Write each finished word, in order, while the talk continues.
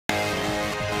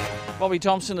Bobby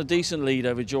Thompson, a decent lead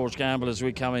over George Gamble as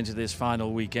we come into this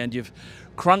final weekend. You've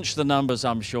crunched the numbers,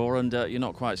 I'm sure, and you're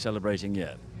not quite celebrating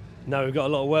yet. No, we've got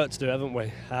a lot of work to do, haven't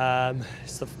we?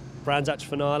 It's the Brands Hatch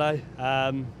finale.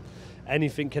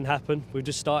 Anything can happen. We've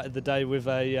just started the day with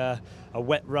a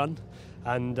wet run,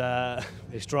 and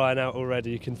it's drying out already.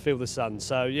 You can feel the sun.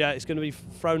 So yeah, it's going to be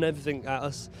throwing everything at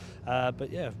us. But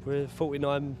yeah, we're a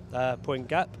 49-point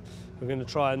gap. We're going to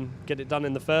try and get it done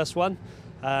in the first one,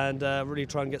 and really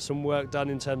try and get some work done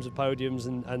in terms of podiums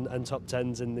and top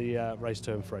tens in the race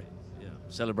 2 and 3. Yeah,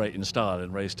 celebrate in style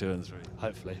in race 2 and 3.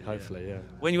 Hopefully, yeah.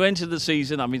 When you entered the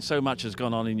season, I mean, so much has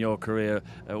gone on in your career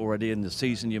already in the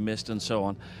season you missed and so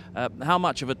on. How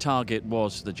much of a target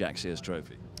was the Jack Sears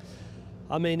Trophy?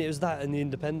 I mean, it was that and the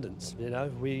independence. You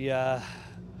know,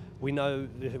 we know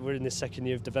we're in this second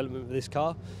year of development with this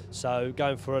car, so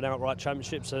going for an outright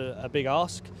championship's a big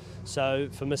ask. So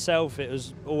for myself, it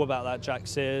was all about that Jack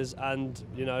Sears, and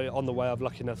you know, on the way, I'm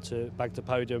lucky enough to bag the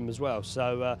podium as well.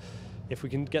 So if we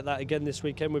can get that again this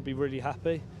weekend, we'd be really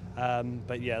happy.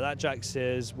 But yeah, that Jack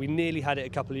Sears, we nearly had it a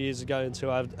couple of years ago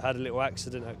until I had a little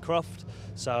accident at Croft,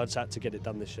 so I just had to get it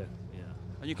done this year.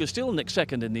 And you could still nick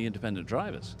second in the independent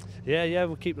drivers. Yeah,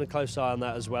 we're keeping a close eye on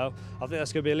that as well. I think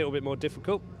that's going to be a little bit more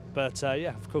difficult, but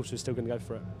yeah, of course we're still going to go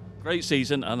for it. Great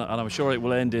season, and I'm sure it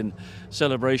will end in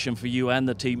celebration for you and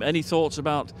the team. Any thoughts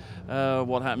about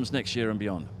what happens next year and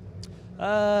beyond?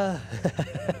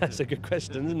 That's a good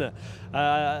question, isn't it?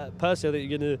 Personally, I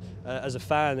think you're going to, as a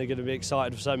fan, they're going to be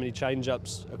excited for so many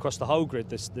change-ups across the whole grid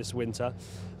this winter.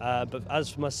 But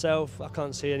as for myself, I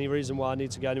can't see any reason why I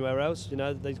need to go anywhere else. You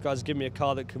know, these guys give me a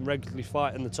car that can regularly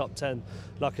fight in the top 10.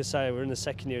 Like I say, we're in the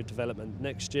second year of development.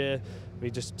 Next year, we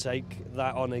just take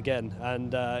that on again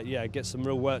and yeah, get some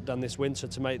real work done this winter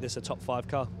to make this a top 5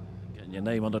 car. Getting your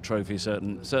name on a trophy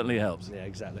certainly helps. Yeah,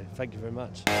 exactly. Thank you very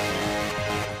much.